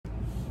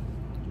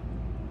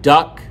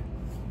Duck,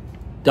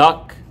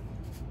 duck,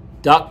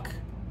 duck,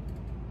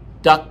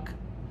 duck,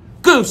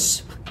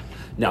 goose.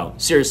 No,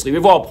 seriously,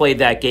 we've all played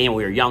that game when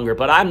we were younger,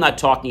 but I'm not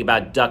talking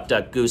about Duck,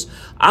 Duck, Goose.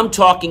 I'm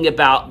talking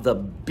about the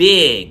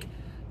big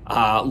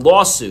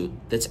lawsuit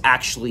that's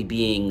actually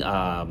being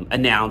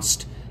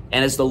announced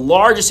and is the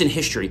largest in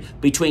history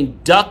between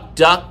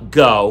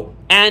DuckDuckGo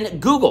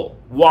and Google.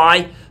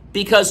 Why?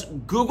 Because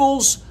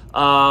Google's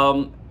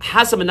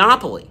has a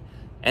monopoly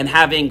and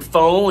having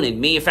phone and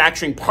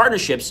manufacturing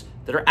partnerships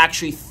that are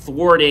actually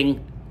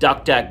thwarting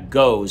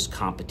DuckDuckGo's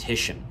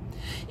competition.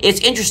 It's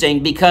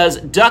interesting because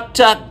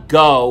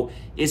DuckDuckGo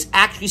is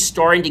actually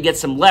starting to get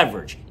some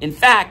leverage. In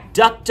fact,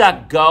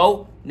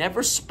 DuckDuckGo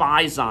never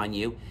spies on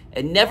you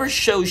and never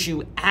shows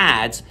you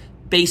ads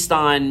based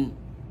on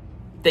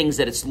things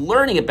that it's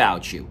learning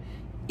about you.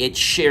 It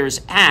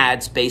shares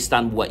ads based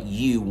on what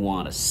you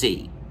want to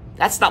see.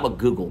 That's not what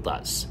Google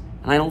does.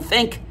 And I don't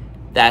think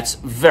that's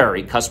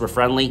very customer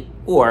friendly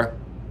or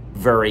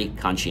very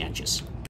conscientious.